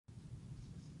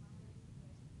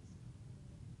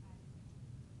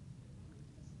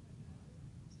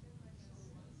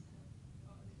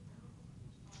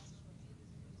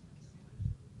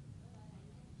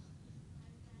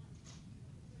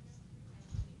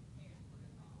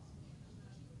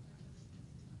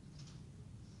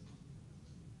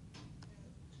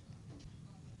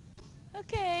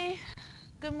Okay,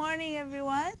 good morning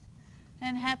everyone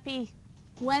and happy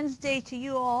Wednesday to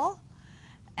you all.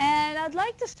 And I'd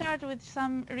like to start with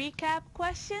some recap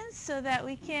questions so that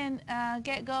we can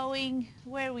get going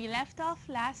where we left off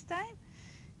last time.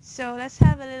 So let's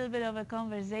have a little bit of a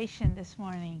conversation this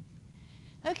morning.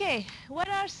 Okay, what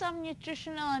are some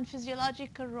nutritional and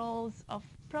physiological roles of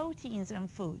proteins in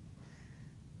food?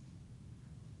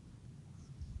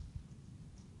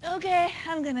 Okay,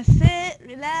 I'm gonna sit,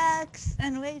 relax,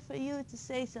 and wait for you to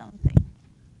say something.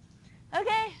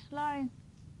 Okay, Lauren.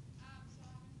 So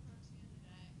having protein in the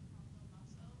diet can help build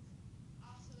muscles.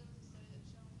 Also, there was a study that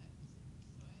showed that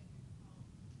consuming soy can help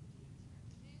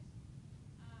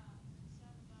reduce heart disease.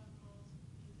 And some of the roles would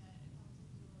be that it helps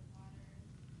absorb water, it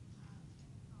can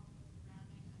help with browning and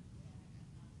organic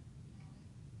and non-organic.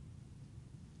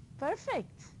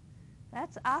 Perfect.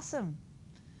 That's awesome.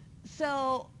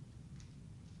 So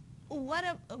what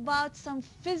about some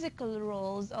physical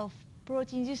roles of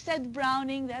proteins? You said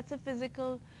browning, that's a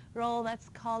physical role, that's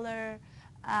color.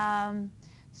 Um,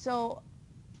 so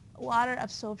water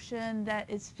absorption, that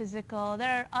is physical.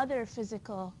 There are other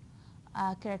physical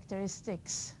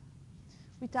characteristics.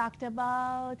 We talked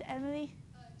about, Emily?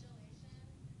 Gelation,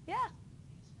 Yeah,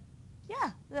 emulsification.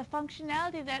 yeah, the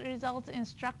functionality that results in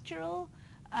structural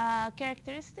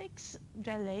characteristics,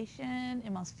 gelation,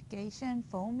 emulsification,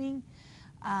 foaming.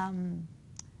 Um,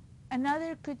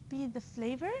 Another could be the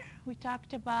flavor. We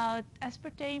talked about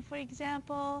aspartame, for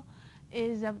example,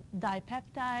 is a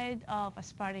dipeptide of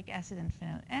aspartic acid and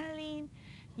phenylalanine.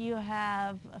 You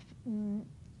have,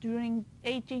 during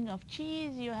aging of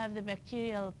cheese, you have the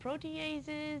bacterial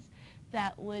proteases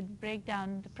that would break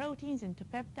down the proteins into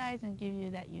peptides and give you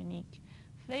that unique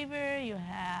flavor. You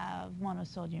have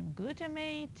monosodium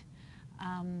glutamate,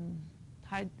 um,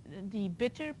 the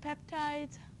bitter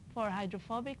peptides for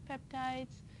hydrophobic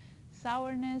peptides,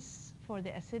 sourness for the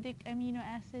acidic amino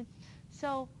acids.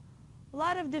 So a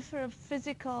lot of different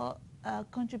physical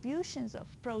contributions of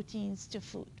proteins to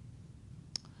food.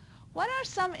 What are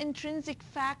some intrinsic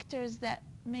factors that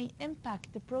may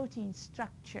impact the protein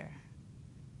structure?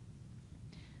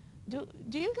 Do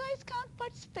you guys count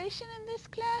participation in this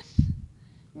class?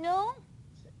 No?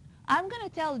 I'm going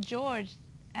to tell George,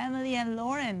 Emily, and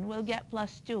Lauren will get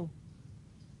 +2.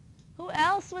 Who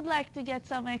else would like to get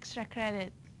some extra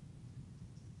credit?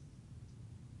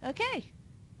 Okay.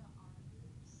 The R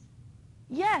groups.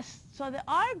 Yes, so the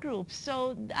R groups.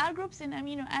 So the R groups in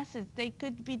amino acids, they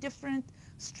could be different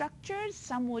structures.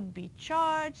 Some would be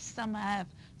charged, some have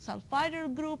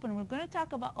sulfidal group, and we're going to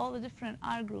talk about all the different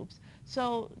R groups.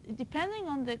 So depending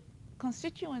on the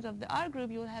constituents of the R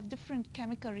group, you will have different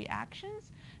chemical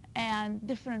reactions and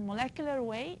different molecular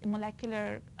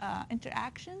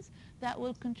interactions that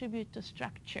will contribute to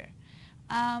structure.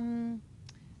 Um,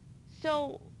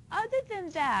 so other than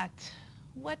that,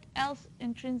 what else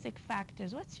intrinsic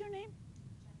factors? What's your name?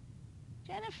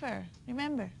 Jennifer.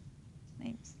 Remember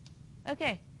names.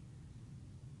 Okay.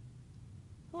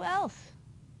 Who else?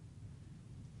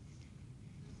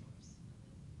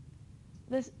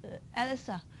 This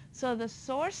Elisa. So the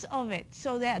source of it.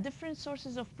 So there are different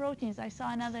sources of proteins. I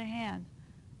saw another hand.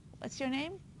 What's your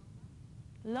name?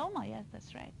 Loma. Yes,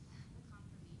 that's right. The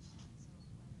conformation, so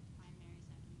whether primary,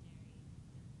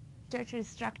 secondary, Tertiary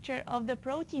structure of the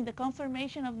protein, the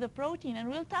conformation of the protein. And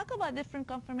we'll talk about different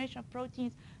conformation of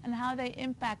proteins and how they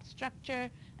impact structure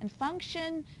and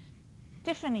function.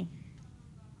 Tiffany.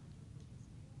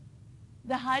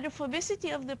 The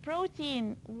hydrophobicity of the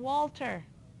protein. Walter.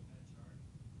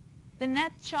 The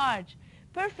net charge.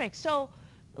 Perfect. So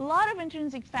a lot of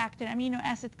intrinsic factor, amino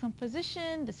acid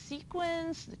composition, the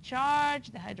sequence, the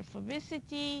charge, the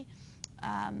hydrophobicity,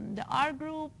 the R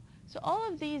group. So all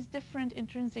of these different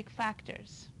intrinsic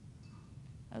factors.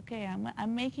 Okay,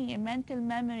 I'm making a mental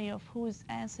memory of who's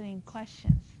answering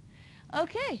questions.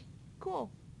 Okay,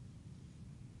 cool.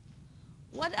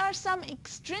 What are some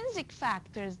extrinsic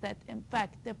factors that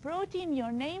impact the protein?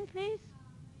 Your name, please?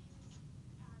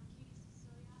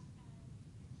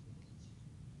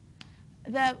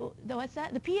 The what's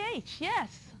that? The pH,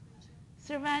 yes.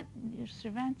 You're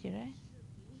Cervanti, right?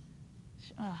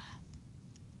 Oh,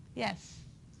 yes.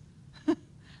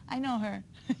 I know her.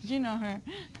 You know her.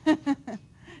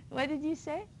 What did you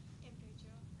say?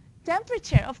 Temperature.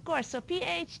 Temperature, of course. So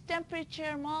pH,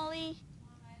 temperature, Molly.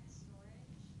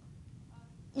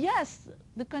 Storage. Yes,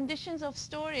 the conditions of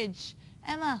storage.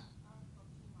 Emma,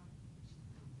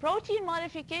 Protein modification. protein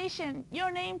modification.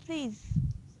 Your name, please.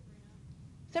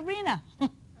 Sabrina.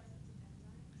 Sabrina.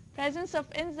 Presence of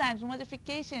enzymes. Presence of enzymes,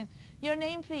 modification. Your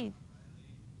name, please.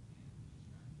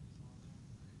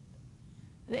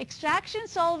 The extraction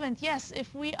solvent, yes,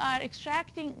 if we are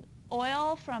extracting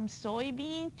oil from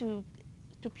soybean to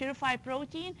purify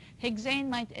protein, hexane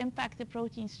might impact the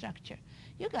protein structure.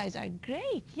 You guys are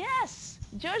great. Yes,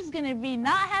 George's going to be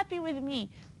not happy with me,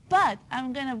 but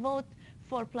I'm going to vote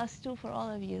for +2 for all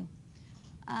of you.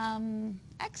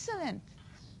 Excellent.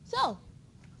 So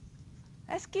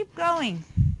let's keep going.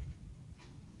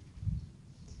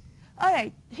 All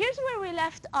right, here's where we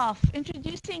left off,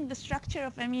 introducing the structure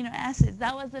of amino acids.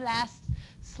 That was the last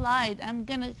slide. I'm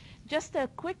going to, just a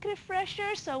quick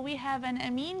refresher. So we have an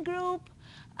amine group.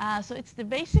 So it's the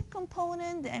basic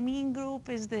component. The amine group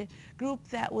is the group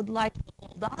that would like to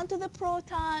hold on to the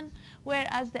proton,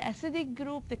 whereas the acidic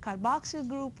group, the carboxyl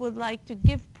group, would like to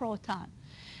give proton.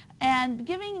 And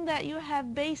given that you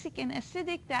have basic and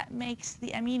acidic, that makes the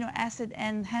amino acid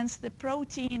and hence the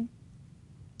protein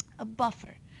a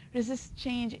buffer, resist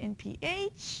change in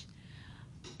pH.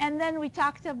 And then we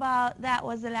talked about, that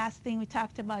was the last thing we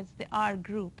talked about, is the R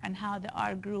group and how the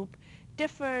R group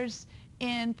differs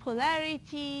in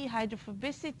polarity,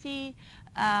 hydrophobicity,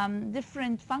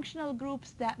 different functional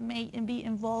groups that may be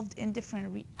involved in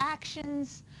different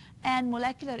reactions and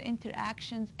molecular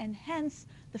interactions, and hence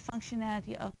the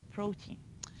functionality of protein.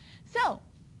 So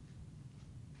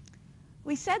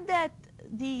we said that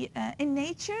in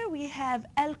nature we have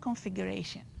L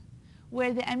configuration,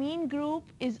 where the amine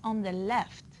group is on the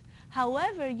left.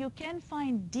 However, you can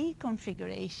find D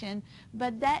configuration,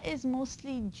 but that is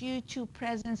mostly due to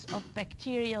presence of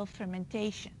bacterial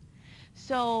fermentation.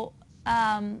 So,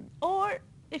 or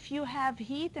if you have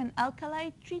heat and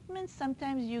alkali treatment,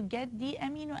 sometimes you get D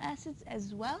amino acids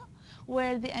as well,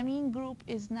 where the amine group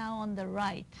is now on the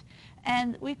right.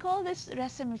 And we call this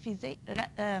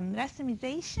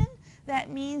racemization. That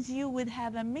means you would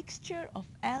have a mixture of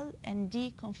L and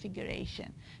D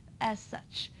configuration as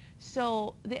such.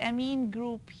 So the amine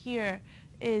group here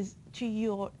is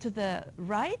to the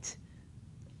right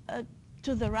of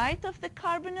the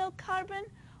carbonyl carbon,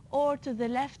 or to the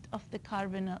left of the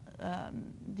carbonyl,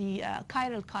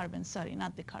 chiral carbon, sorry,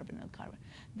 not the carbonyl carbon,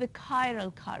 the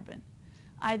chiral carbon,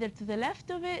 either to the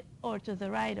left of it or to the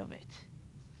right of it.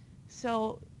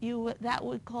 So that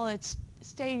would call it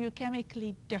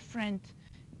stereochemically different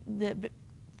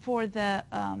for the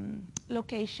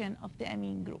location of the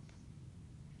amine group.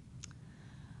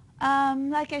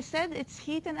 Like I said, it's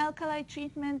heat and alkali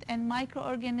treatment and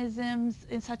microorganisms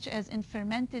such as in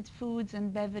fermented foods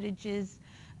and beverages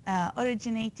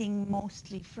originating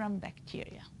mostly from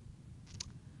bacteria.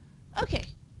 Okay,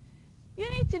 you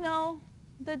need to know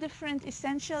the different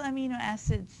essential amino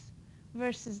acids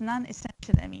versus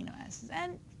non-essential amino acids.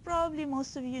 And probably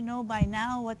most of you know by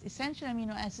now what essential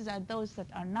amino acids are: those that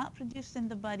are not produced in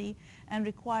the body and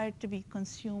required to be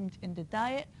consumed in the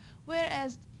diet,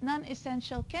 whereas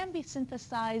non-essential can be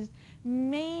synthesized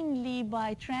mainly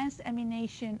by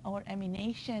transamination or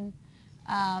amination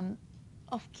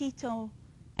of keto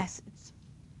acids.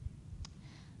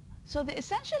 So the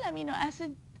essential amino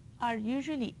acids are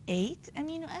usually 8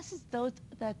 amino acids, those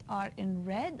that are in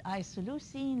red: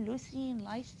 isoleucine, leucine,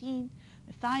 lysine,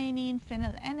 methionine,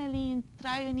 phenylalanine,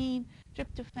 threonine,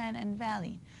 tryptophan, and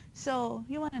valine. So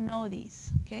you want to know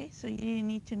these, okay? So you really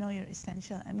need to know your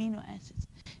essential amino acids.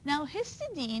 Now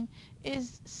histidine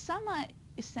is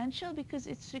semi-essential because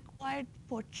it's required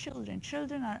for children.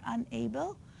 Children are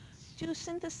unable to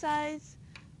synthesize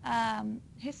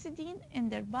histidine in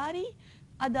their body.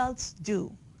 Adults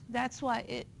do. That's why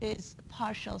it is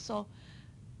partial. So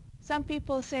some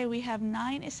people say we have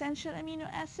 9 essential amino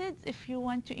acids if you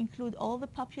want to include all the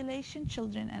population,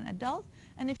 children and adults.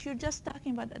 And if you're just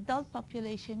talking about adult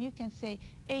population, you can say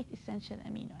 8 essential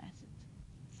amino acids.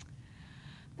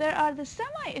 There are the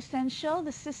semi-essential,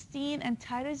 the cysteine and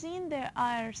tyrosine. There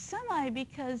are semi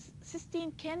because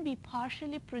cysteine can be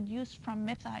partially produced from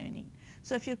methionine.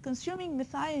 So if you're consuming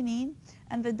methionine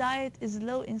and the diet is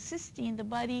low in cysteine, the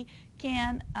body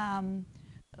can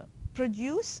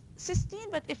produce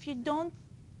cysteine. But if you don't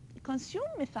consume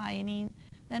methionine,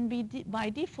 then by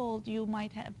default you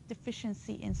might have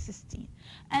deficiency in cysteine.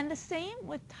 And the same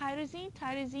with tyrosine.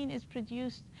 Tyrosine is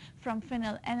produced from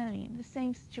phenylalanine. The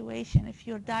same situation. If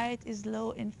your diet is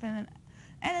low in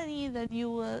phenylalanine, then you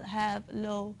will have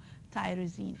low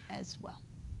tyrosine as well.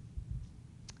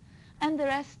 And the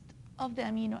rest of the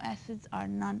amino acids are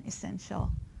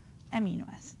non-essential amino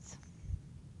acids.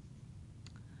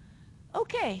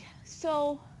 Okay,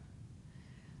 so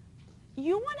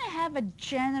you want to have a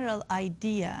general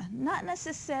idea, not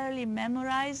necessarily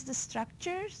memorize the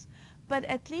structures, but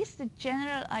at least a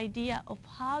general idea of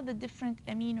how the different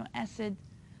amino acids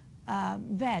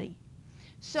vary.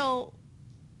 So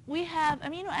we have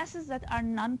amino acids that are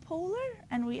nonpolar,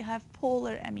 and we have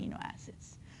polar amino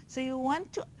acids. So you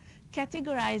want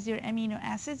categorize your amino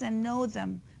acids and know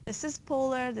them. This is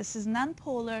polar, this is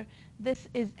non-polar, this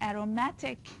is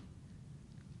aromatic,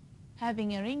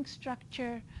 having a ring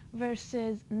structure,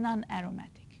 versus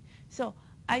non-aromatic. So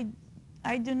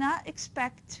I do not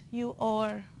expect you,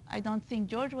 or I don't think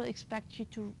George will expect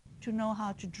you to know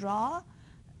how to draw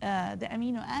the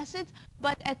amino acids,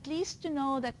 but at least to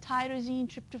know that tyrosine,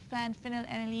 tryptophan,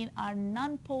 phenylalanine are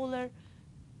non-polar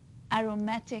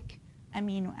aromatic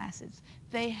amino acids.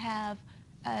 They have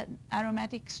an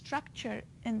aromatic structure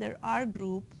in their R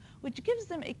group, which gives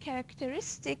them a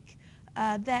characteristic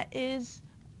that is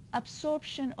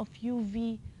absorption of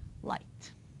UV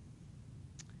light.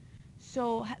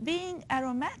 So being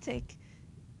aromatic,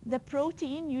 the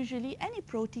protein, usually any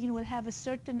protein, will have a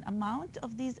certain amount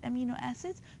of these amino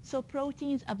acids. So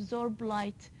proteins absorb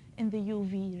light in the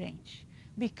UV range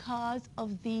because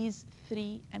of these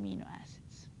 3 amino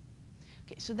acids.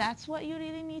 Okay, so that's what you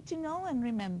really need to know and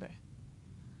remember.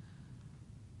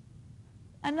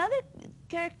 Another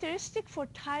characteristic for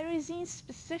tyrosine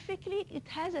specifically, it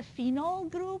has a phenol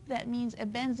group. That means a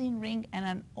benzene ring and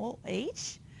an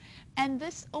OH. And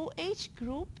this OH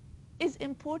group is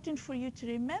important for you to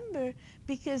remember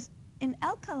because in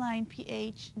alkaline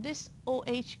pH, this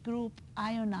OH group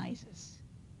ionizes,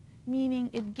 meaning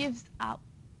it gives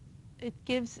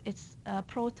its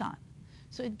proton.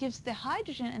 So it gives the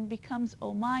hydrogen and becomes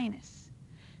O-.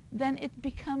 Then it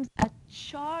becomes a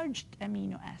charged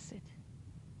amino acid.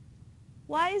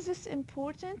 Why is this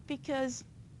important? Because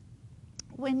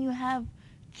when you have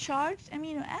charged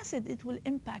amino acid, it will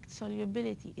impact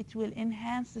solubility. It will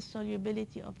enhance the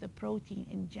solubility of the protein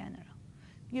in general.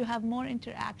 You have more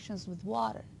interactions with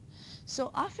water.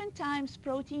 So oftentimes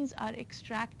proteins are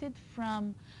extracted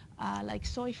from like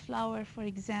soy flour, for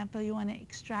example. You want to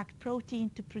extract protein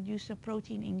to produce a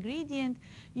protein ingredient.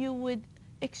 You would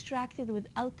extract it with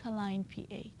alkaline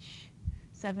pH,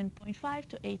 7.5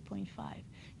 to 8.5.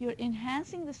 You're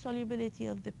enhancing the solubility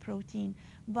of the protein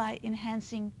by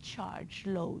enhancing charge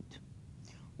load.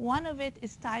 One of it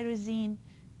is tyrosine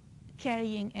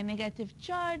carrying a negative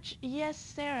charge. Yes,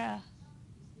 Sarah.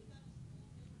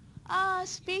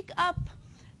 Speak up.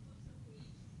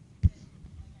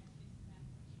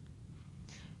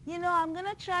 You know, I'm going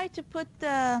to try to put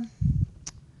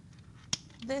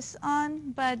this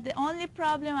on, but the only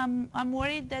problem, I'm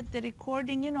worried that the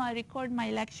recording, you know, I record my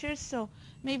lectures, so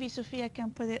maybe Sophia can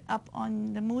put it up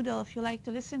on the Moodle if you like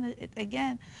to listen to it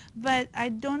again, but I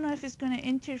don't know if it's going to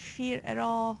interfere at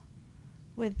all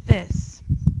with this,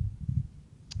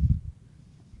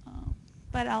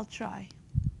 but I'll try.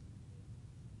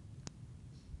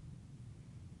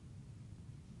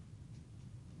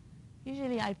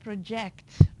 Usually I project,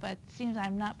 but it seems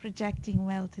I'm not projecting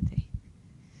well today.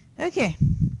 Okay.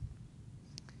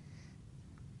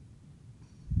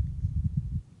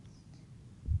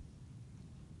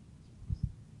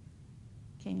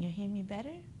 Can you hear me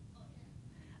better?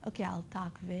 Okay, I'll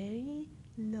talk very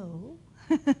low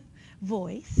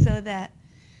voice so that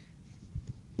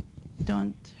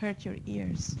don't hurt your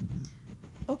ears.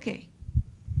 Okay.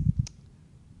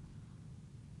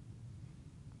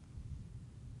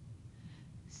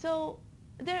 So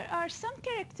there are some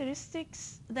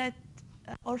characteristics that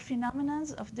or phenomena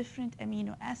of different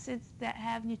amino acids that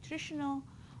have nutritional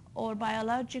or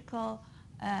biological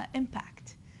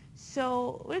impact.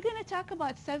 So we're going to talk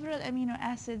about several amino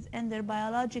acids and their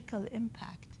biological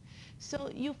impact.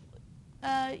 So you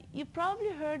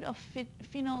probably heard of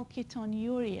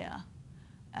phenylketonuria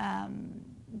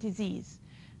disease.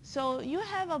 So you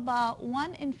have about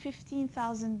 1 in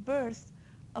 15,000 births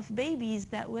of babies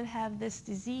that will have this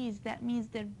disease. That means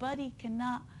their body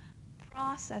cannot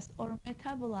process or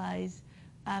metabolize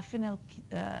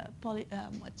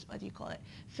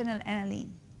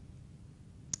phenylalanine.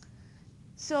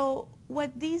 So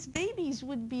what these babies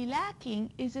would be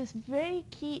lacking is this very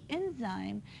key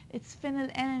enzyme. It's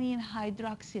phenylalanine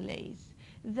hydroxylase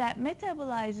that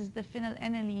metabolizes the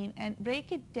phenylalanine and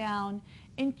break it down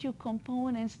into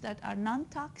components that are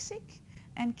non-toxic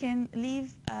and can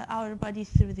leave our body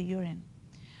through the urine.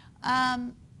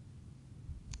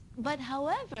 But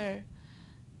however,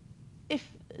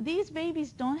 if these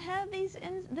babies don't have this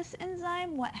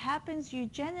enzyme, what happens, you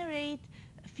generate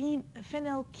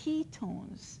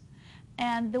phenylketones.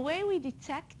 And the way we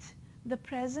detect the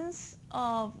presence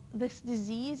of this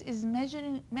disease is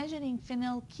measuring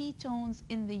phenylketones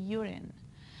in the urine.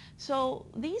 So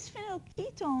these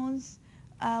phenylketones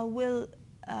will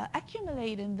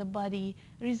accumulate in the body,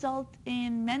 result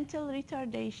in mental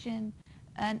retardation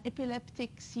and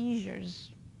epileptic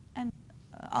seizures, and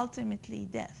ultimately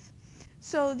death.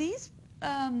 So these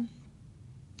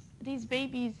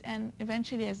babies, and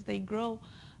eventually as they grow,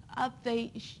 up,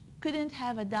 they couldn't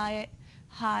have a diet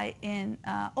high in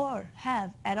or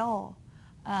have at all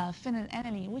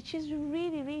phenylalanine, which is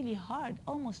really, really hard.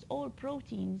 Almost all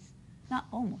proteins, not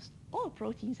almost, all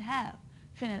proteins have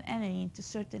phenylalanine to a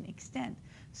certain extent.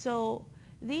 So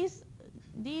these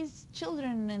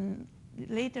children and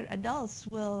later adults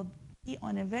will be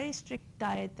on a very strict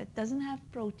diet that doesn't have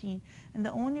protein, and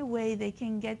the only way they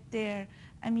can get their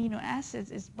amino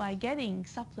acids is by getting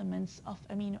supplements of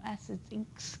amino acids,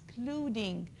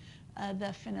 excluding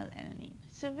the phenylalanine.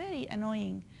 It's a very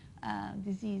annoying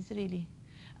disease, really.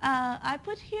 I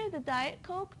put here the Diet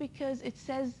Coke because it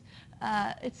says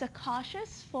it's a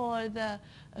cautious for the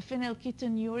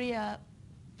phenylketonuria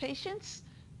patients,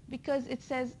 because it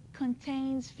says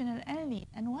contains phenylalanine.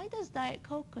 And why does Diet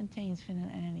Coke contains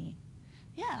phenylalanine?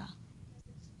 Yeah.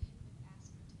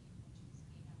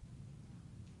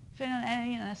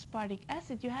 Phenylalanine and aspartic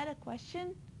acid. You had a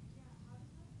question?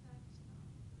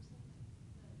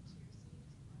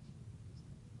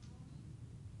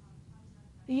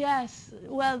 Yes.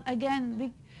 Well,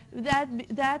 again,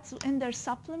 that's in their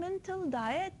supplemental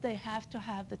diet. They have to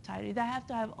have the thyroid. They have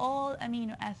to have all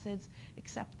amino acids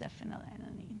except the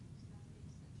phenylalanine.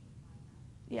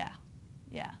 Yeah,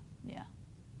 yeah, yeah.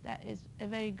 That is a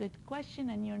very good question.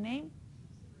 And your name?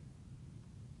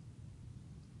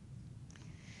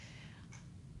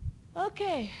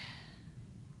 Okay.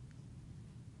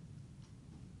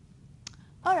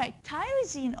 All right,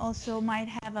 tyrosine also might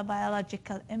have a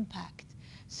biological impact.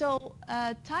 So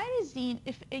tyrosine,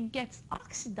 if it gets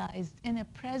oxidized in the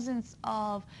presence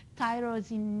of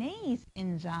tyrosinase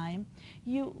enzyme,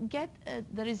 you get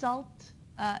the result.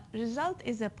 Result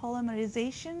is a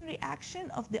polymerization reaction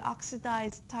of the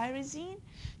oxidized tyrosine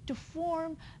to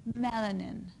form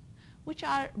melanin, which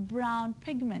are brown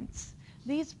pigments.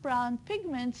 These brown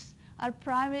pigments are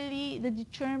primarily the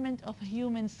determinant of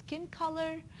human skin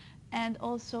color and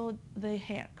also the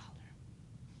hair color.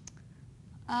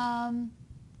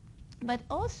 But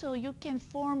also you can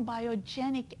form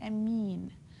biogenic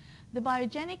amine. The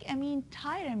biogenic amine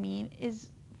tyramine is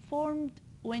formed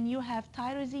when you have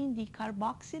tyrosine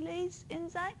decarboxylase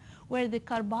enzyme, where the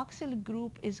carboxyl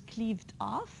group is cleaved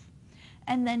off,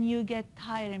 and then you get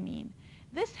tyramine.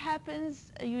 This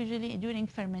happens usually during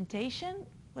fermentation.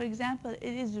 For example, it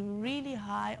is really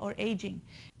high, or aging.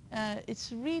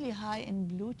 It's really high in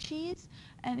blue cheese,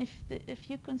 and if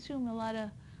you consume a lot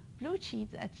of blue cheese,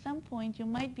 at some point you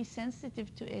might be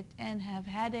sensitive to it and have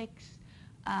headaches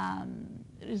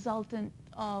resultant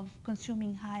of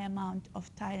consuming high amount of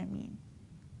tyramine.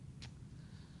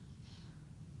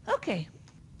 Okay.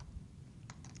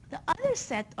 The other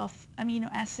set of amino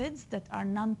acids that are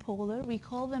nonpolar, we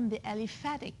call them the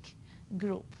aliphatic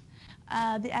group.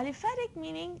 The aliphatic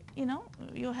meaning,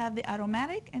 you have the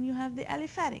aromatic and you have the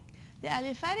aliphatic. The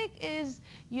aliphatic is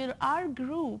your R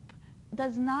group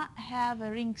does not have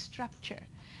a ring structure.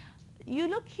 You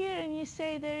look here and you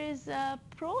say there is a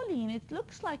proline. It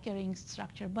looks like a ring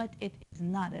structure, but it is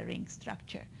not a ring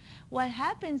structure. What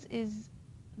happens is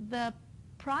the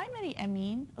primary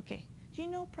amine, okay, do you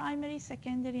know primary,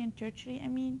 secondary, and tertiary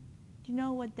amine? Do you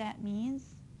know what that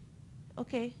means?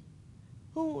 Okay,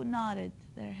 who nodded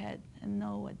their head and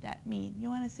know what that means? You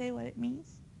want to say what it means?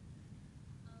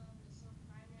 So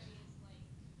primary is like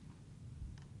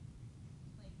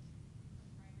the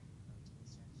primary protein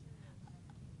structure.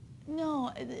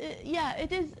 No, yeah,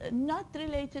 it is not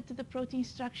related to the protein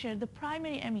structure. The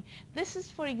primary amine. This is,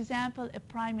 for example, a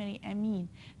primary amine.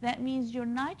 That means your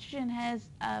nitrogen has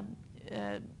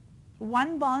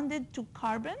one bonded to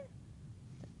carbon,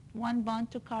 one bond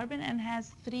to carbon, and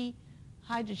has 3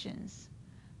 hydrogens.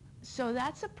 So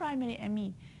that's a primary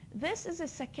amine. This is a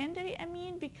secondary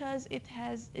amine because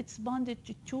it's bonded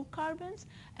to 2 carbons,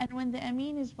 and when the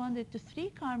amine is bonded to 3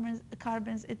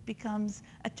 carbons, it becomes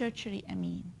a tertiary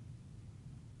amine.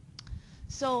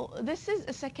 So this is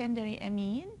a secondary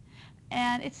amine,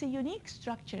 and it's a unique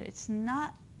structure. It's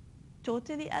not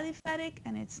totally aliphatic,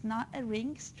 and it's not a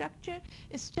ring structure.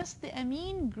 It's just the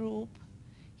amine group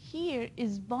here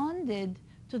is bonded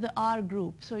to the R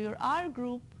group. So your R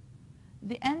group,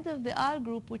 the end of the R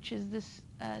group, which is this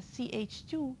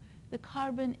CH2, the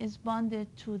carbon is bonded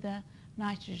to the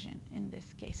nitrogen in this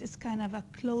case. It's kind of a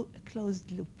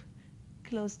closed loop,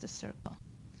 closed the circle.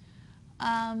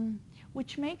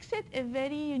 Which makes it a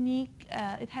very unique,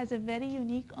 it has a very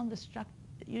unique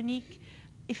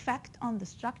effect on the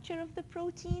structure of the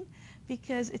protein,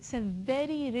 because it's a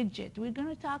very rigid. We're going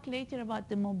to talk later about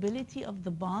the mobility of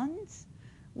the bonds,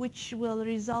 which will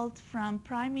result from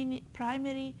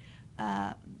primary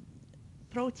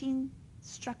protein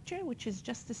structure, which is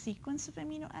just the sequence of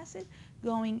amino acid,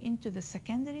 going into the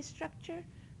secondary structure,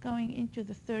 going into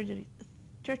the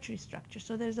tertiary structure.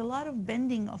 So there's a lot of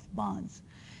bending of bonds.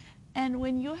 And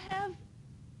when you have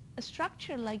a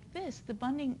structure like this, the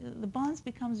bonds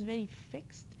becomes very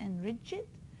fixed and rigid,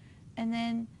 and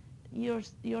then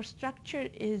your structure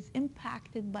is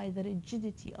impacted by the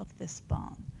rigidity of this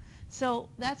bond. So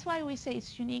that's why we say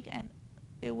it's unique, and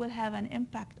it will have an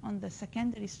impact on the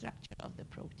secondary structure of the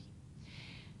protein.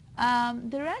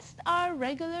 The rest are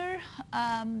regular,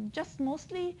 just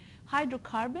mostly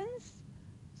hydrocarbons.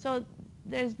 So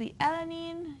there's the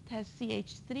alanine, it has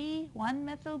CH3, one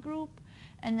methyl group,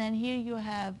 and then here you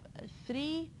have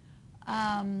three,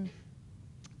 and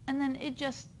then it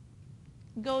just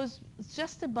goes, it's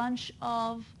just a bunch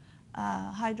of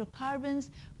hydrocarbons,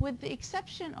 with the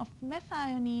exception of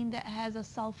methionine that has a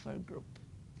sulfur group.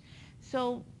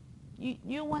 So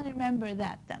you want to remember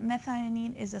that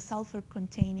methionine is a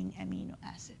sulfur-containing amino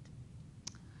acid.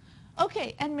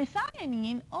 Okay, and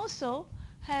methionine also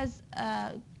has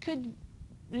could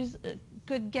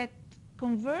get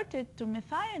converted to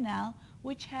methional,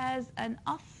 which has an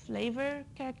off flavor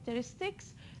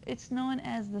characteristics. It's known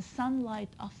as the sunlight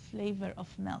off flavor of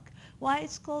milk. Why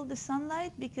it's called the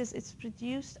sunlight? Because it's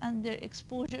produced under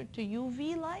exposure to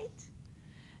UV light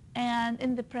and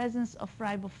in the presence of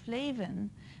riboflavin.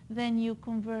 Then you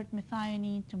convert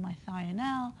methionine to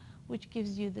methional, which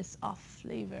gives you this off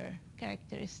flavor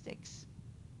characteristics.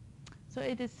 So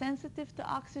it is sensitive to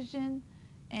oxygen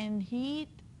and heat.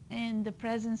 In the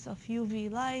presence of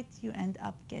UV light, you end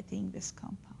up getting this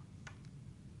compound.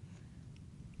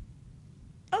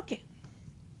 Okay,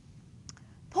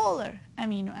 polar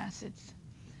amino acids.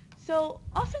 So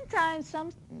oftentimes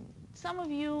some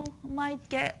of you might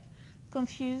get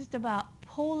confused about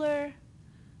polar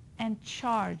and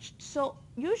charged. So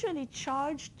usually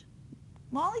charged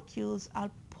molecules are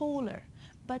polar,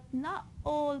 but not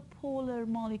all polar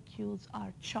molecules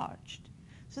are charged.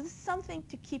 So this is something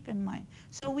to keep in mind.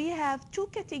 So we have two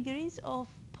categories of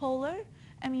polar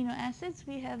amino acids.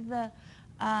 We have the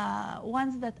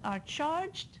ones that are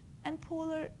charged and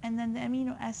polar, and then the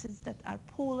amino acids that are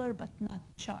polar but not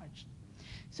charged.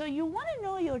 So you want to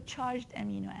know your charged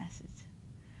amino acids.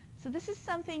 So this is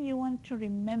something you want to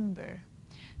remember.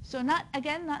 So not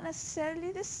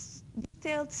necessarily this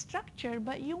detailed structure,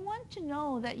 but you want to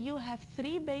know that you have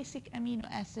 3 basic amino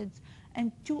acids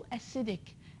and 2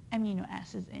 acidic amino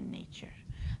acids in nature.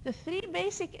 The 3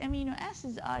 basic amino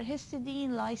acids are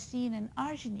histidine, lysine, and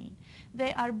arginine.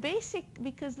 They are basic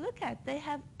because look at, they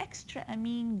have extra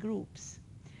amine groups.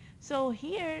 So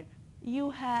here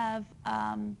you have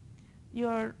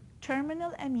your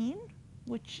terminal amine,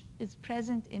 which is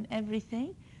present in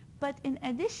everything, but in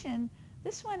addition,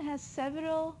 this one has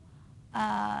several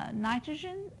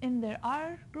nitrogen in their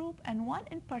R group, and one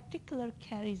in particular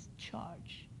carries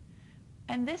charge.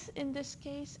 And in this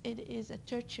case, it is a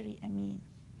tertiary amine.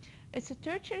 It's a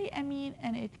tertiary amine,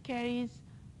 and it carries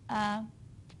a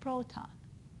proton.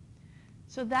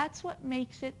 So that's what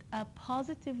makes it a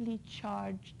positively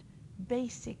charged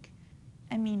basic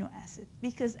amino acid,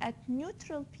 because at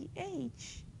neutral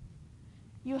pH,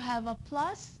 you have a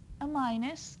plus, a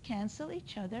minus, cancel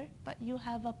each other, but you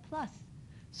have a plus.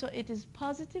 So it is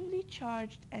positively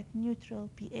charged at neutral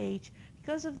pH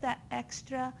because of that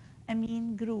extra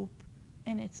amine group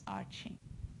in its R chain.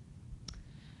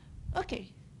 Okay,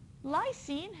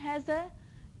 lysine has a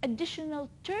additional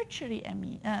tertiary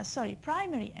amine,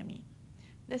 primary amine.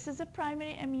 This is a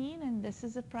primary amine and this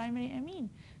is a primary amine.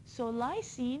 So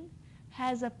lysine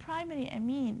has a primary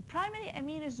amine. Primary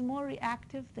amine is more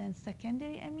reactive than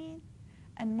secondary amine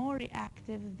and more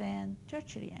reactive than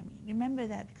tertiary amine. Remember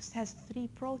that because it has 3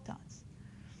 protons.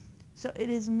 So it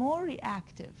is more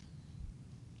reactive.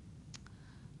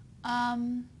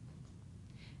 And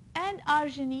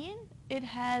arginine, it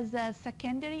has a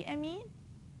secondary amine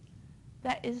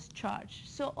that is charged.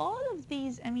 So all of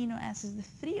these amino acids, the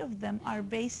 3 of them are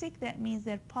basic. That means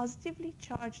they're positively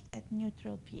charged at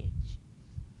neutral pH.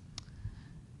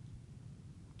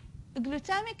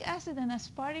 Glutamic acid and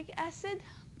aspartic acid,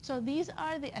 so these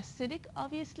are the acidic,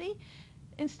 obviously.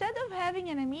 Instead of having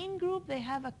an amine group, they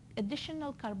have an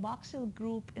additional carboxyl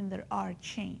group in their R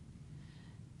chain.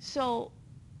 So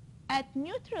at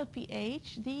neutral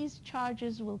pH, these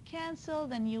charges will cancel,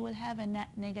 then you will have a net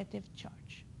negative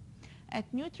charge. At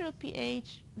neutral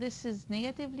pH, this is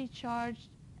negatively charged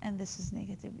and this is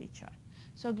negatively charged.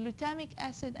 So glutamic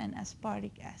acid and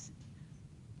aspartic acid.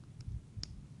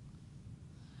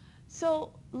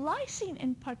 So lysine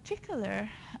in particular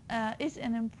is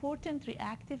an important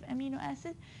reactive amino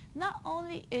acid. Not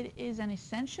only it is an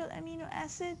essential amino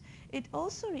acid, it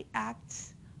also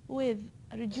reacts with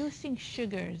reducing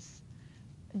sugars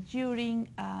during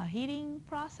a heating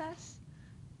process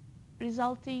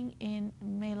resulting in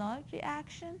Maillard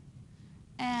reaction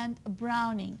and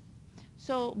browning.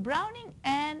 So browning,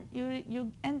 and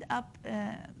you end up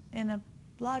in a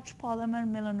large polymer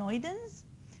melanoidins,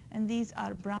 and these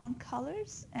are brown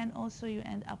colors, and also you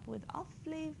end up with off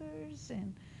flavors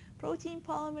and protein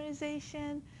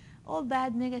polymerization, all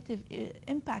bad negative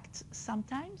impacts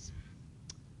sometimes.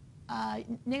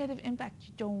 Negative impact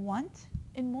you don't want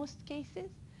in most cases.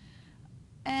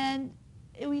 And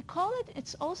we call it,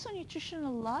 it's also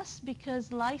nutritional loss because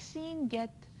lysine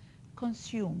get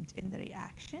consumed in the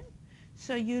reaction.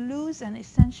 So you lose an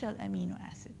essential amino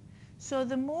acid. So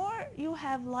the more you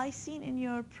have lysine in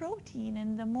your protein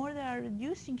and the more they are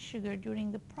reducing sugar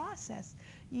during the process,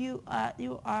 you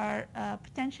are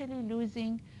potentially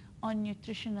losing on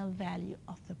nutritional value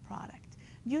of the product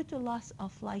due to loss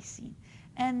of lysine.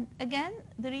 And again,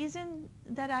 the reason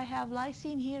that I have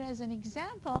lysine here as an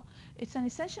example, it's an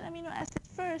essential amino acid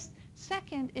first.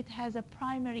 Second, it has a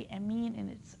primary amine in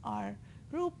its R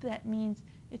group. That means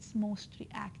it's most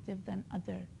reactive than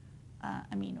other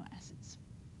amino acids.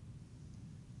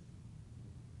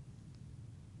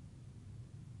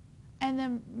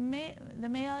 And the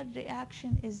Maillard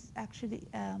reaction is actually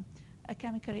a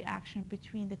chemical reaction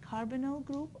between the carbonyl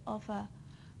group of a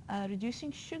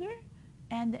reducing sugar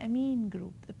and the amine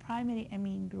group, the primary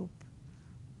amine group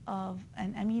of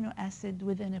an amino acid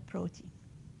within a protein.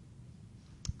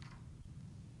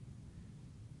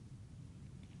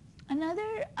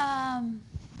 Another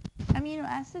amino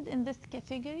acid in this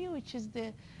category, which is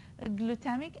the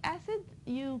glutamic acid,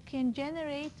 you can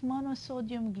generate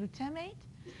monosodium glutamate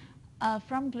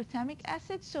from glutamic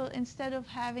acid. So instead of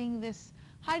having this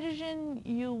hydrogen,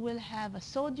 you will have a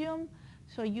sodium.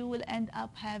 So you will end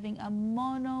up having a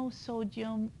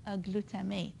monosodium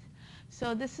glutamate.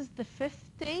 So this is the fifth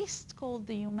taste called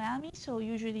the umami. So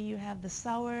usually you have the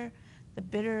sour, the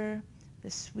bitter, the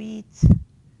sweet,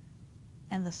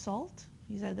 and the salt.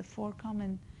 These are the four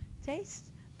common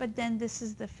tastes. But then this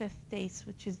is the fifth taste,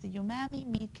 which is the umami,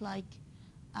 meat-like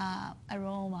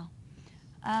aroma.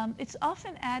 It's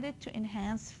often added to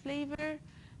enhance flavor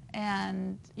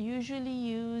and usually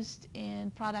used in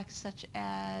products such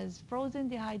as frozen,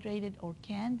 dehydrated, or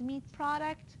canned meat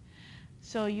product.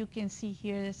 So you can see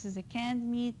here, this is a canned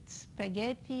meat,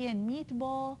 spaghetti, and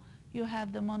meatball. You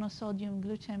have the monosodium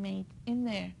glutamate in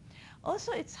there.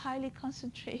 Also, it's highly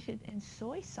concentrated in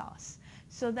soy sauce.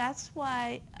 So that's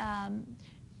why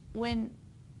when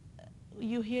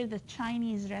you hear the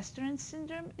Chinese restaurant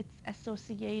syndrome, it's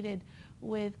associated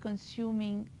with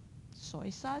consuming soy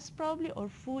sauce probably, or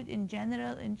food in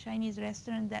general in Chinese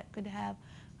restaurant that could have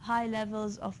high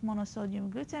levels of monosodium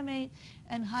glutamate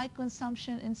and high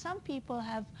consumption. And some people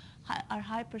are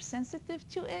hypersensitive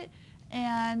to it,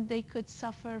 and they could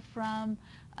suffer from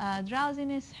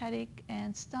drowsiness, headache,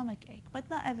 and stomach ache, but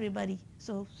not everybody,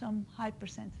 so some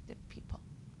hypersensitive people.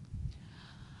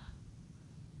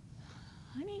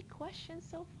 Any questions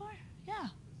so far? Yeah.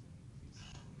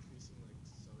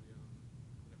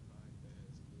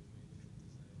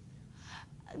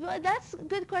 Well, that's a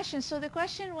good question. So the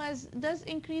question was, does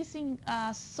increasing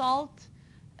salt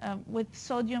with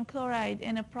sodium chloride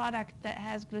in a product that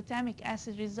has glutamic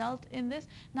acid result in this?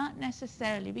 Not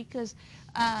necessarily, because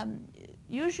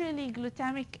usually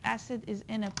glutamic acid is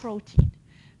in a protein.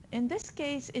 In this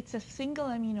case, it's a single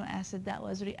amino acid that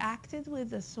was reacted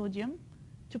with the sodium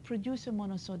to produce a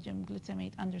monosodium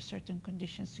glutamate under certain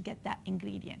conditions to get that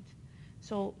ingredient.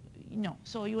 So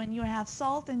so when you have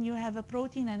salt and you have a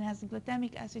protein and has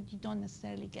glutamic acid, you don't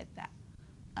necessarily get that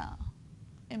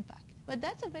impact. But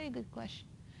that's a very good question.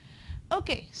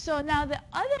 Okay, so now the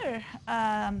other,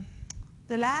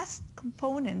 the last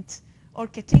component or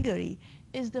category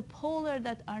is the polar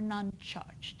that are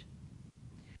non-charged.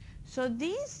 So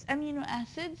these amino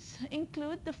acids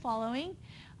include the following.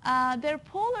 They're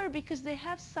polar because they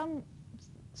have some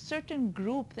certain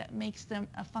group that makes them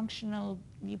a functionally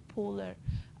polar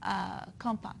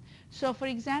compound. So for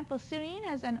example, serine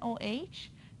has an OH,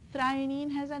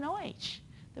 threonine has an OH.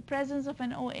 The presence of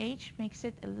an OH makes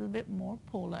it a little bit more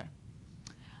polar.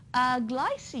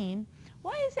 Glycine,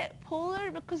 why is it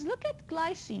polar? Because look at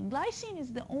glycine. Glycine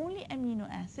is the only amino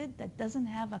acid that doesn't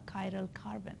have a chiral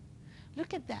carbon.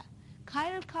 Look at that.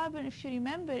 Chiral carbon, if you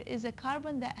remember, is a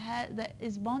carbon that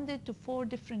is bonded to 4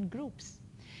 different groups.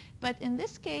 But in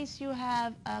this case, you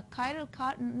have a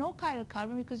no chiral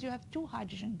carbon because you have 2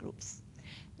 hydrogen groups.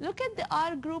 Look at the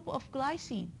R group of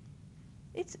glycine.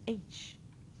 It's H.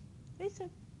 It's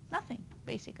nothing,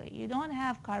 basically. You don't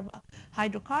have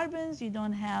hydrocarbons. You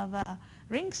don't have a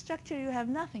ring structure. You have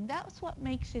nothing. That's what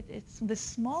makes it. It's the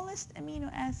smallest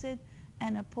amino acid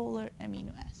and a polar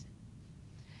amino acid.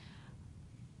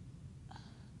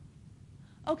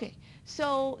 Okay,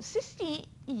 so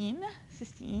cysteine,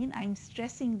 I'm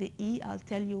stressing the E. I'll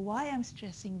tell you why I'm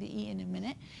stressing the E in a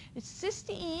minute.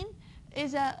 Cysteine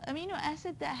is an amino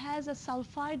acid that has a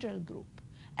sulfhydryl group.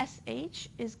 SH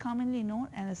is commonly known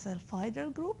as a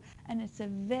sulfhydryl group, and it's a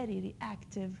very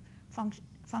reactive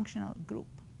functional group.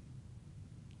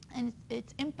 And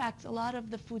it impacts a lot of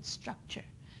the food structure.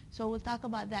 So we'll talk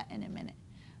about that in a minute.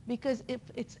 Because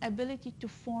its ability to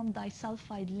form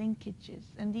disulfide linkages,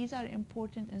 and these are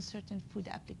important in certain food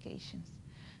applications.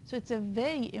 So it's a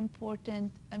very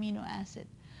important amino acid.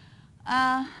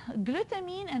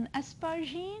 Glutamine and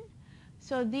asparagine,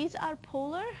 so these are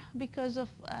polar because of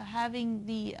having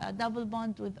the double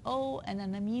bond with O and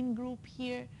an amine group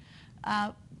here.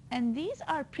 And these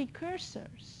are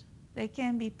precursors. They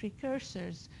can be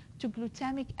precursors to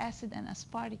glutamic acid and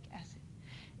aspartic acid.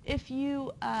 If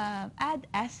you add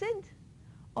acid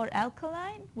or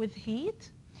alkaline with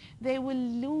heat, they will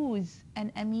lose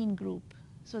an amine group.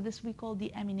 So this we call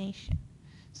deamination.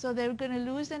 So they're going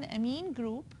to lose an amine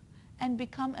group and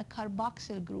become a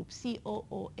carboxyl group,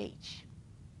 COOH,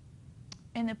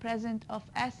 in the presence of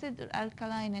acid or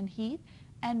alkaline and heat.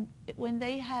 And when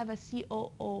they have a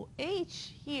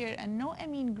COOH here and no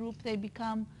amine group, they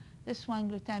become this one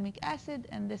glutamic acid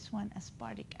and this one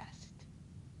aspartic acid.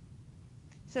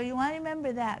 So you want to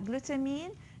remember that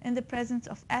glutamine in the presence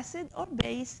of acid or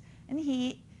base and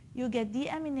heat, you get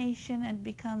deamination and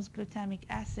becomes glutamic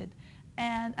acid.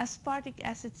 And aspartic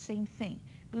acid, same thing.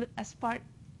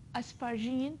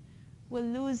 Asparagine will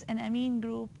lose an amine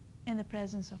group in the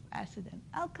presence of acid and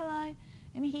alkaline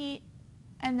and heat,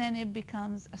 and then it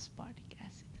becomes aspartic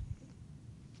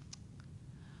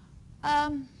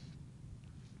acid.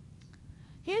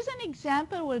 Here's an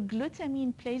example where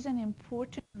glutamine plays an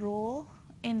important role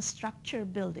in structure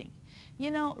building.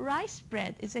 You know, rice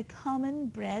bread is a common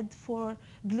bread for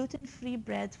gluten-free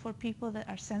bread for people that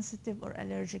are sensitive or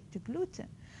allergic to gluten.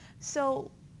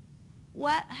 So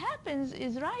what happens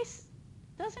is rice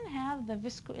doesn't have the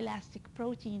viscoelastic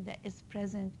protein that is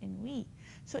present in wheat.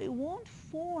 So it won't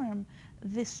form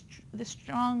the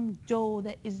strong dough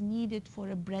that is needed for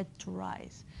a bread to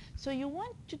rise. So you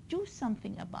want to do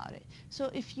something about it. So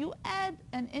if you add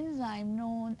an enzyme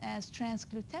known as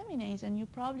transglutaminase, and you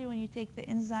probably when you take the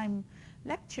enzyme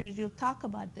lectures, you'll talk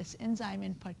about this enzyme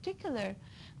in particular.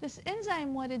 This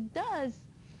enzyme, what it does,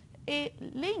 it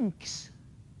links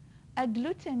a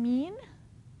glutamine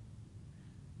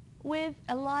with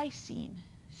a lysine.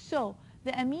 So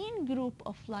the amine group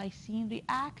of lysine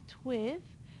react with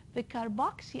the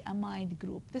carboxyamide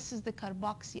group. This is the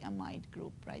carboxyamide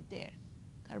group right there.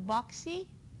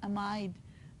 Carboxyamide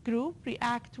group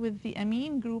react with the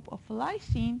amine group of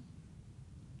lysine.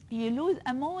 You lose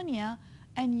ammonia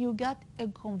and you get a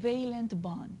covalent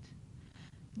bond.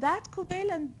 That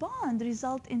covalent bond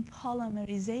results in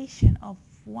polymerization of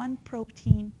one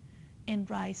protein in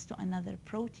rice to another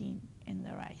protein in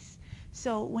the rice.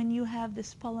 So when you have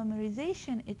this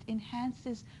polymerization, it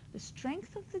enhances the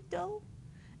strength of the dough,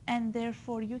 and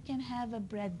therefore you can have a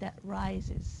bread that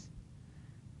rises.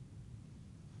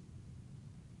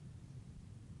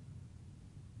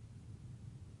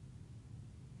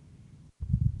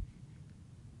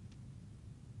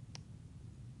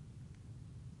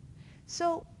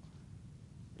 So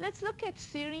let's look at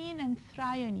serine and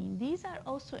threonine. These are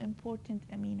also important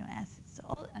amino acids. So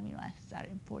all amino acids are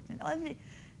important.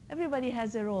 Everybody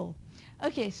has a role.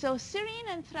 Okay, so serine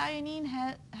and threonine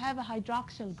have a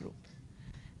hydroxyl group.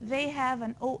 They have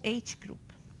an OH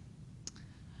group.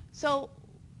 So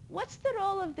what's the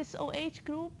role of this OH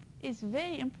group? Is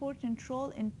very important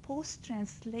role in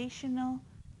post-translational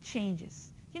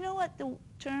changes. You know what the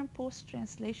term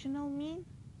post-translational mean?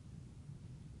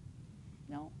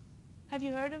 No? Have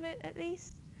you heard of it at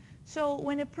least? So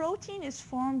when a protein is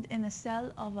formed in a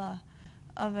cell of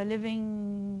a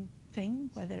living thing,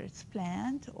 whether it's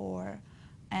plant or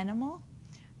animal,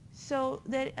 so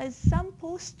there is some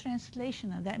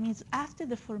post-translational. That means after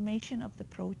the formation of the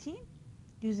protein,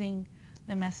 using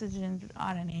the messenger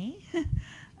RNA.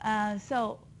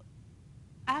 So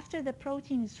after the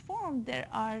protein is formed, there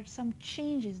are some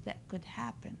changes that could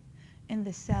happen in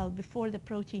the cell before the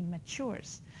protein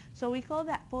matures. So we call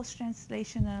that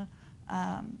post-translational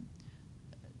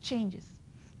changes.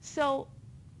 So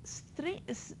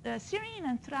serine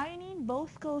and threonine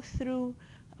both go through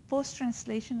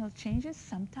post-translational changes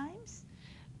sometimes,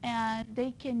 and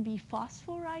they can be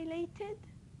phosphorylated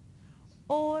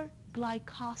or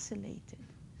glycosylated.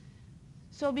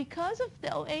 So because of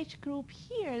the OH group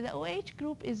here, the OH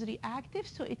group is reactive,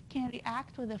 so it can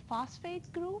react with a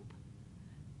phosphate group,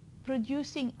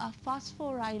 producing a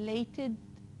phosphorylated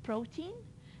protein,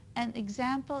 An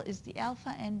example is the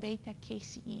alpha and beta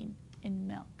casein in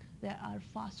milk that are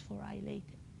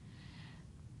phosphorylated.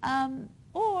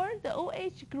 Or the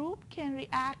OH group can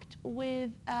react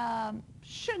with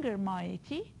sugar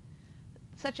moiety,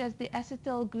 such as the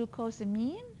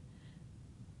acetylglucosamine,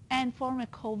 and form a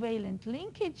covalent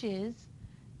linkages.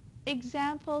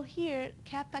 Example here,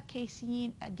 kappa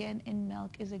casein, again in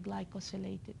milk, is a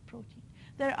glycosylated protein.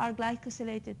 There are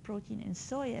glycosylated protein in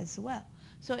soy as well.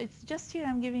 So it's just here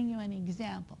I'm giving you an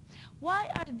example. Why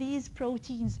are these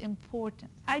proteins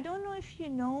important? I don't know if you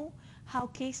know how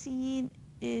casein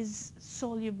is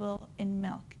soluble in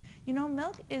milk. You know,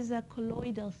 milk is a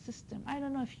colloidal system. I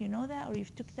don't know if you know that or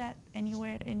you've took that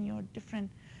anywhere in your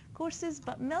different courses,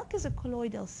 but milk is a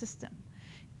colloidal system.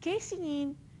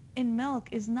 Casein in milk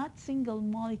is not single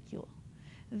molecule.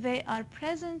 They are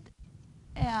present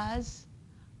as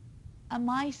a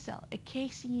micelle, a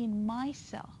casein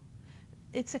micelle.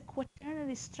 It's a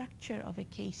quaternary structure of a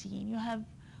casein. You have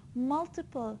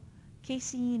multiple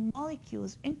casein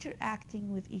molecules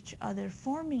interacting with each other,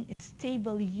 forming a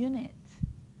stable unit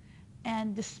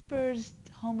and dispersed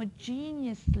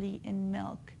homogeneously in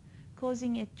milk,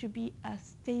 causing it to be a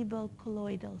stable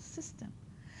colloidal system.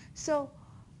 So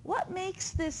what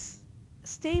makes this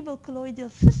stable colloidal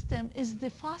system is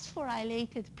the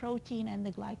phosphorylated protein and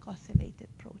the glycosylated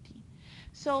protein.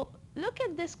 So look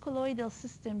at this colloidal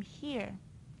system here.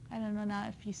 I don't know now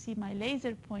if you see my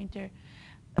laser pointer.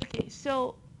 Okay,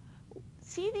 so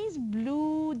see these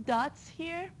blue dots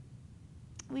here?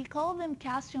 We call them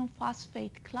calcium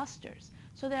phosphate clusters.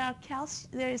 So there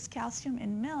is calcium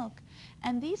in milk,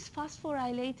 and these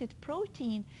phosphorylated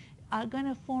protein are going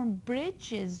to form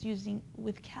bridges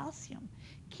with calcium,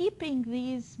 keeping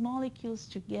these molecules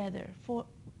together,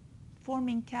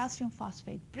 forming calcium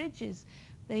phosphate bridges.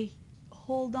 They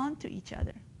hold on to each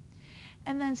other.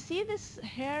 And then see this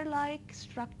hair-like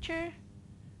structure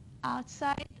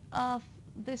outside of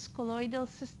this colloidal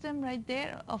system right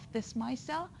there of this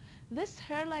micelle? This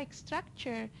hair-like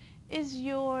structure is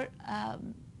your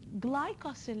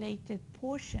glycosylated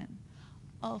portion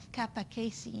of kappa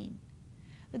casein.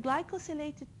 The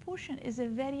glycosylated portion is a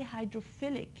very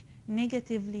hydrophilic,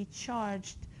 negatively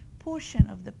charged portion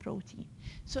of the protein.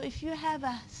 So if you have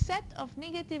a set of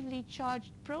negatively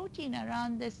charged protein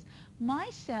around this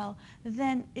micelle,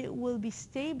 then it will be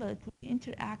stable. It will be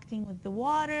interacting with the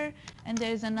water, and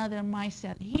there's another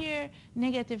micelle here.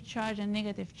 Negative charge and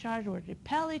negative charge will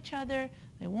repel each other.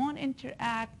 They won't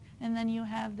interact, and then you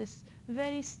have this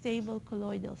very stable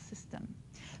colloidal system.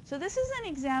 So this is an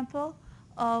example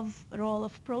of role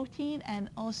of protein and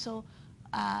also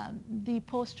the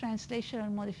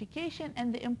post-translational modification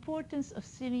and the importance of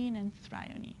serine and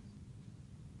threonine.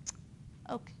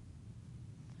 Okay.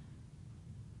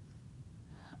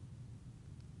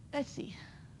 Let's see.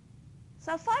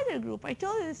 Sulfidyl group, I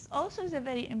told you this also is a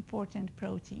very important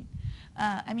protein,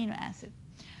 amino acid.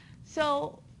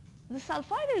 So the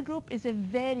sulfidyl group is a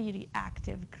very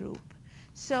reactive group.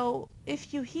 So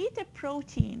if you heat a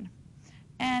protein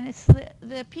and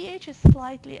the pH is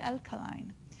slightly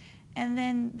alkaline, and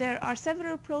then there are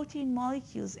several protein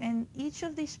molecules, and each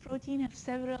of these proteins have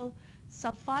several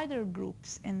sulfidyl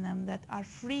groups in them that are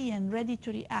free and ready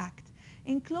to react.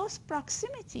 In close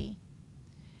proximity,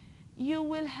 you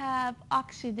will have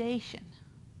oxidation,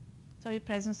 so the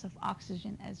presence of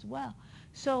oxygen as well.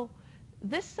 So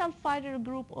this sulfidyl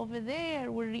group over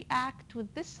there will react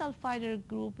with this sulfidyl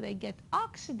group. They get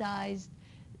oxidized.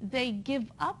 They give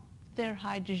up their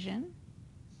hydrogen,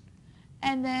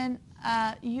 and then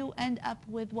you end up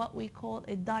with what we call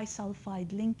a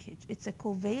disulfide linkage. It's a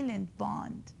covalent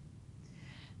bond.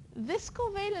 This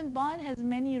covalent bond has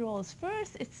many roles.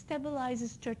 First, it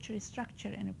stabilizes tertiary structure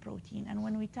in a protein. And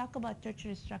when we talk about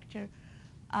tertiary structure,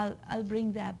 I'll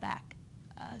bring that back.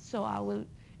 So I will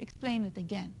explain it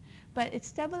again. But it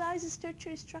stabilizes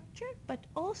tertiary structure, but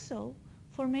also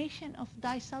formation of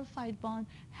disulfide bond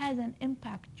has an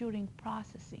impact during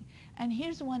processing. And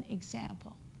here's one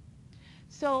example.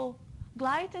 So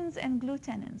glycans and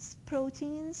glutenins,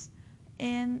 proteins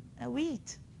in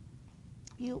wheat.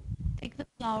 You take the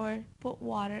flour, put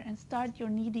water, and start your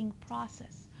kneading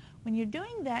process. When you're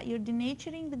doing that, you're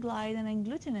denaturing the gliadin and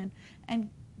glutenin and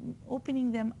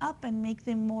opening them up and make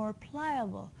them more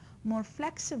pliable, more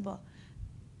flexible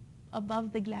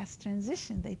above the glass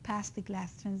transition. They pass the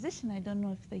glass transition. I don't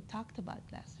know if they talked about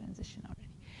glass transition already.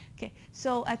 Okay,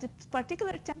 so at a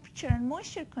particular temperature and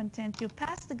moisture content, you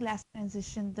pass the glass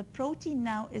transition. The protein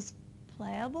now is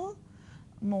pliable,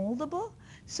 moldable,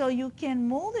 so you can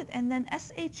mold it, and then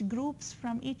SH groups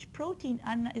from each protein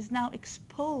is now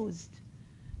exposed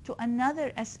to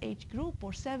another SH group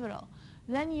or several.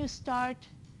 Then you start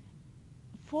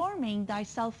forming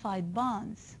disulfide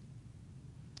bonds.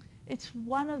 It's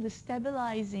one of the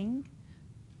stabilizing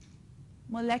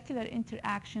molecular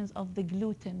interactions of the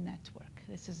gluten network.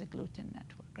 This is a gluten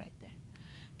network right there.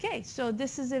 Okay, so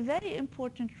this is a very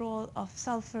important role of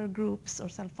sulfur groups or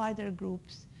sulfider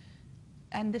groups,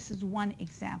 and this is one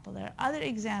example. There are other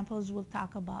examples we'll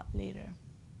talk about later.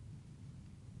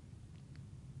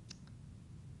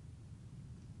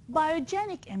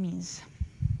 Biogenic amines.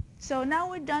 So now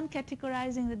we're done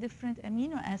categorizing the different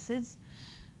amino acids.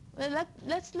 Well,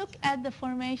 let's look at the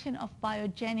formation of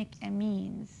biogenic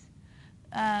amines.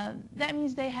 That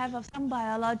means they have some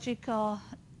biological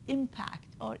impact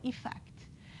or effect.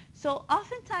 So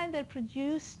oftentimes they're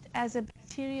produced as a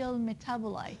bacterial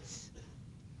metabolites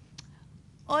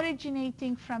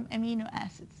originating from amino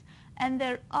acids. And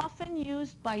they're often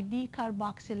used by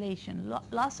decarboxylation,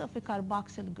 loss of a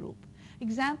carboxyl group.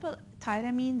 Example,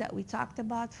 tyramine that we talked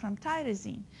about from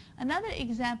tyrosine. Another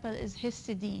example is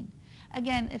histidine.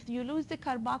 Again, if you lose the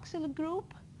carboxyl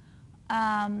group,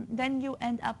 then you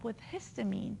end up with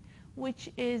histamine, which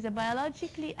is a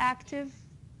biologically active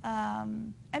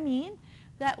amine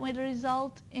that will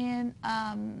result in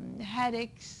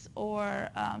headaches or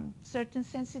certain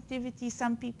sensitivity.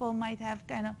 Some people might have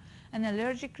kind of an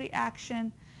allergic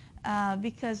reaction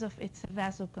because of its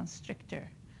vasoconstrictor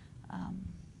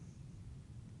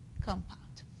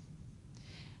compound.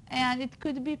 And it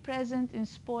could be present in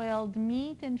spoiled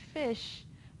meat and fish,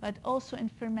 but also in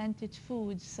fermented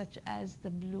foods such as the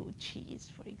blue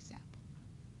cheese, for example.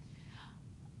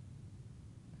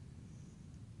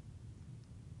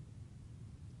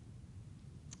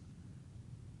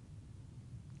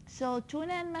 So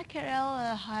tuna and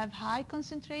mackerel have high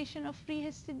concentration of free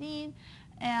histidine,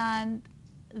 and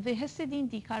the histidine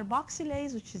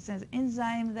decarboxylase, which is an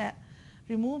enzyme that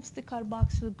removes the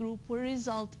carboxyl group, will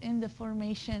result in the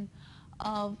formation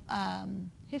of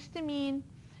histamine.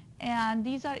 And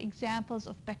these are examples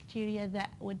of bacteria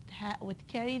that would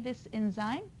carry this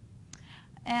enzyme.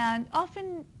 And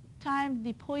oftentimes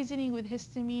the poisoning with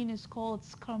histamine is called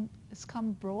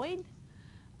scumbroid,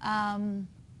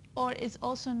 or is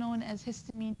also known as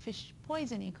histamine fish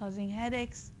poisoning, causing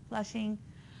headaches, flushing,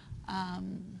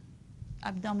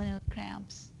 abdominal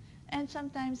cramps, and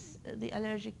sometimes the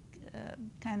allergic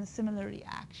kind of similar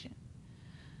reaction.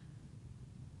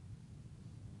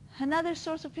 Another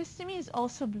source of histamine is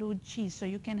also blue cheese. So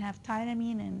you can have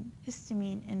tyramine and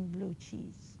histamine in blue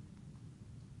cheese.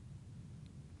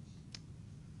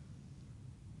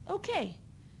 Okay,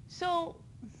 so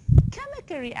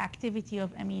chemical reactivity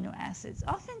of amino acids.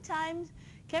 Oftentimes,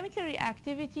 chemical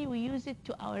reactivity, we use it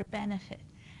to our benefit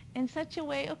in such a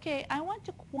way, okay, I want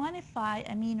to quantify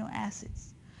amino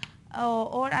acids.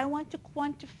 Or I want to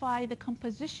quantify the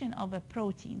composition of a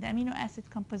protein, the amino acid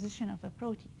composition of a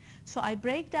protein. So I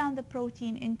break down the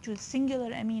protein into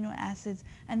singular amino acids,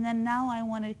 and then now I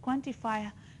want to quantify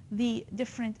the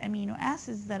different amino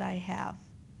acids that I have.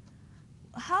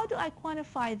 How do I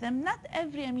quantify them? Not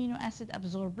every amino acid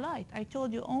absorbs light. I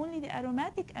told you only the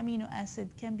aromatic amino acid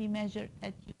can be measured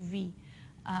at UV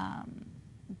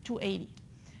 280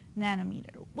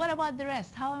 nanometer. What about the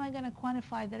rest? How am I going to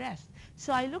quantify the rest?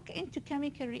 So I look into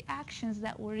chemical reactions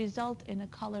that will result in a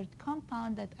colored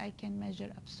compound that I can measure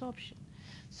absorption.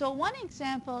 So one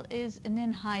example is an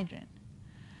anhydride.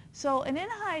 So an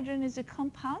anhydride is a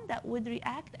compound that would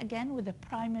react again with a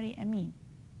primary amine.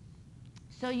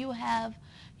 So you have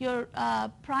your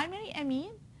primary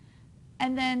amine,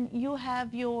 and then you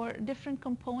have your different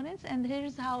components, and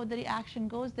here's how the reaction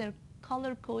goes. They're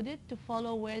color-coded to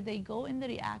follow where they go in the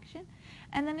reaction.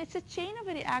 And then it's a chain of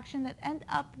a reaction that end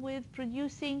up with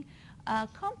producing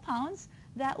compounds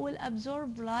that will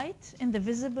absorb light in the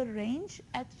visible range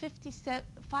at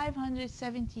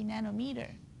 570 nanometer.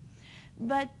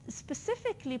 But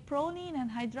specifically proline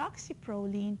and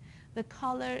hydroxyproline, the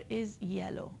color is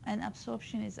yellow and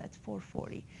absorption is at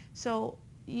 440. So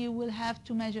you will have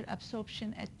to measure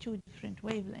absorption at 2 different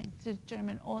wavelengths to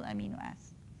determine all amino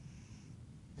acids.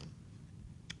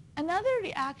 Another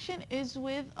reaction is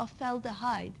with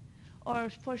ophthaldehyde, or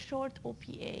for short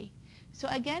OPA. So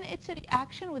again, it's a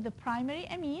reaction with the primary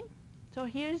amine. So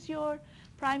here's your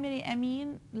primary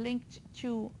amine linked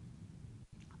to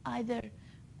either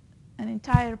an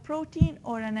entire protein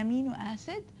or an amino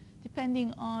acid,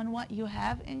 depending on what you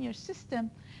have in your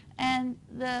system. And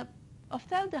the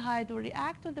ophthaldehyde will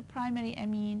react with the primary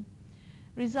amine,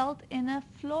 result in a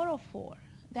fluorophore.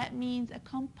 That means a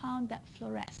compound that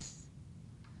fluoresces.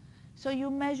 So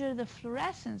you measure the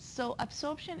fluorescence. So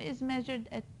absorption is measured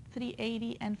at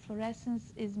 380 and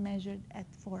fluorescence is measured at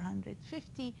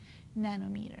 450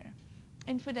 nanometer.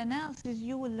 In food analysis,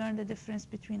 you will learn the difference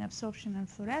between absorption and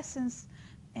fluorescence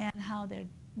and how they're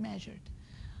measured.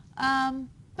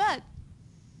 But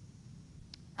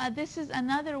this is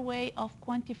another way of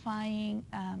quantifying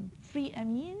free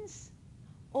amines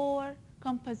or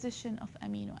composition of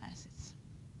amino acids.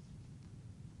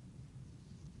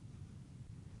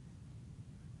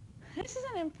 This is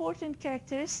an important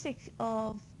characteristic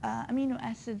of amino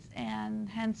acids and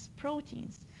hence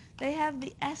proteins. They have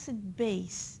the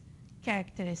acid-base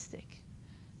characteristic.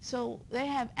 So they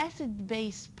have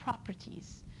acid-base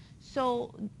properties.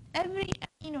 So every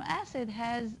amino acid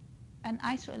has an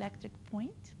isoelectric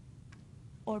point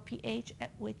or pH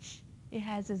at which it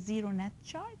has a zero net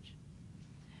charge.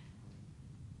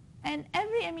 And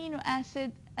every amino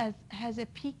acid has a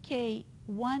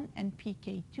pK1 and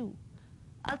pK2.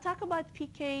 I'll talk about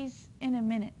pKs in a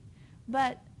minute.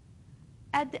 But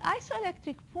at the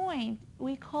isoelectric point,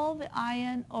 we call the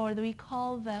ion, or we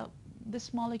call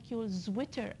this molecule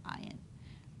Zwitter ion.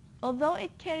 Although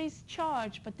it carries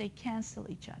charge, but they cancel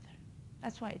each other.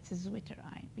 That's why it's a Zwitter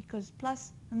ion, because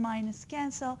plus and minus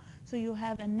cancel, so you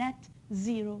have a net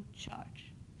zero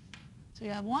charge. So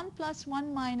you have 1 plus,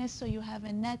 1 minus, so you have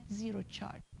a net zero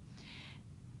charge.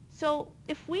 So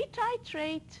if we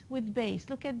titrate with base,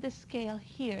 look at the scale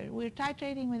here, we're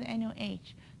titrating with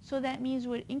NOH. So that means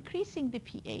we're increasing the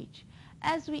pH.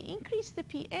 As we increase the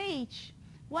pH,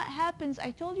 what happens,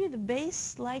 I told you the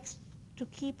base likes to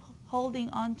keep holding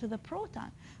on to the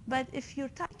proton. But if you're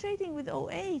titrating with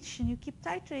OH and you keep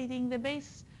titrating, the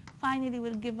base finally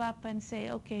will give up and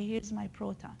say, okay, here's my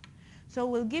proton. So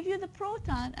we'll give you the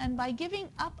proton, and by giving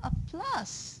up a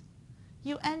plus,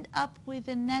 you end up with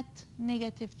a net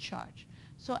negative charge.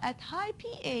 So at high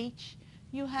pH,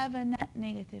 you have a net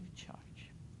negative charge.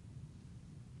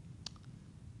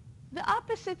 The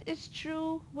opposite is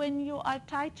true when you are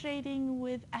titrating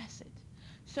with acid.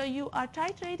 So you are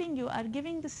titrating, you are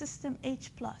giving the system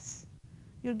H+.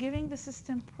 You're giving the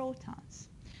system protons.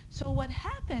 So what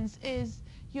happens is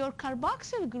your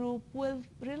carboxyl group will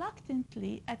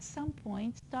reluctantly at some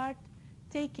point start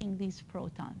taking these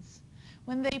protons.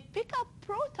 When they pick up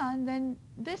proton, then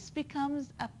this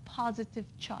becomes a positive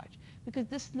charge because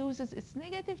this loses its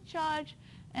negative charge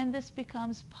and this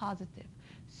becomes positive.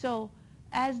 So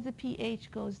as the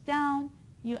pH goes down,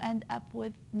 you end up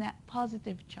with net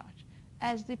positive charge.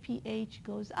 As the pH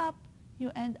goes up,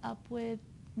 you end up with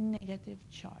negative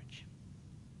charge.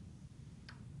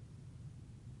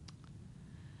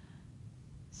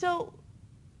 So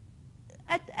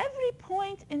at every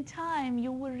point in time,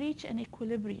 you will reach an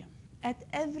equilibrium. At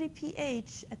every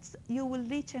pH, you will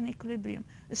reach an equilibrium.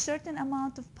 A certain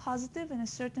amount of positive and a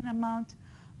certain amount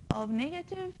of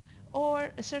negative,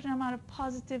 or a certain amount of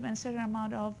positive and a certain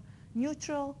amount of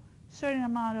neutral, certain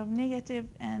amount of negative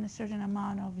and a certain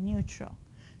amount of neutral.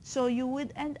 So you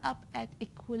would end up at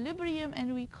equilibrium,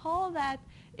 and we call that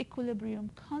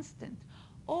equilibrium constant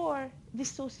or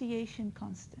dissociation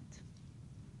constant.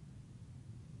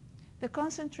 The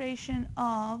concentration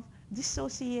of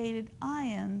dissociated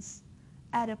ions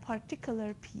at a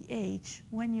particular pH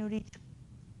when you reach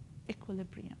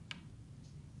equilibrium.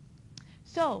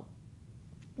 So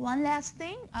one last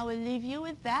thing, I will leave you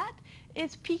with that,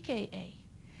 is pKa.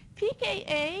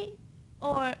 pKa,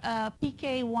 or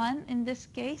pK1 in this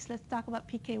case, let's talk about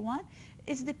pK1,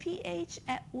 is the pH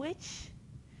at which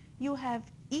you have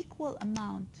equal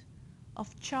amount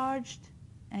of charged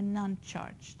and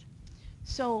non-charged.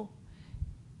 So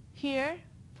here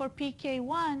for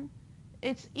pK1,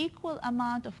 it's equal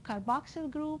amount of carboxyl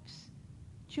groups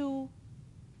to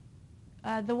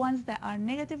the ones that are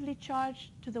negatively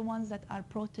charged to the ones that are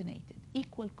protonated,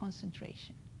 equal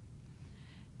concentration.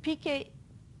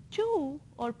 pK2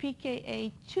 or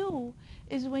pKa2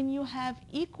 is when you have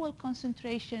equal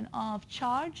concentration of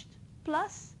charged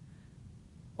plus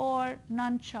or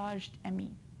non-charged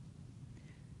amine.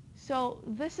 So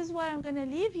this is what I'm going to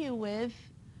leave you with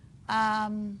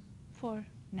for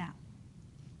now.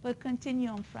 We'll continue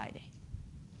on Friday.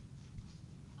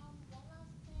 One last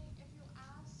thing, if you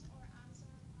ask or answer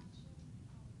a question,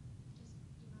 just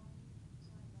email me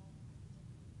so I know.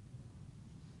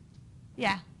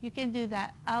 Yeah, you can do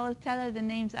that. I will tell her the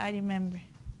names I remember.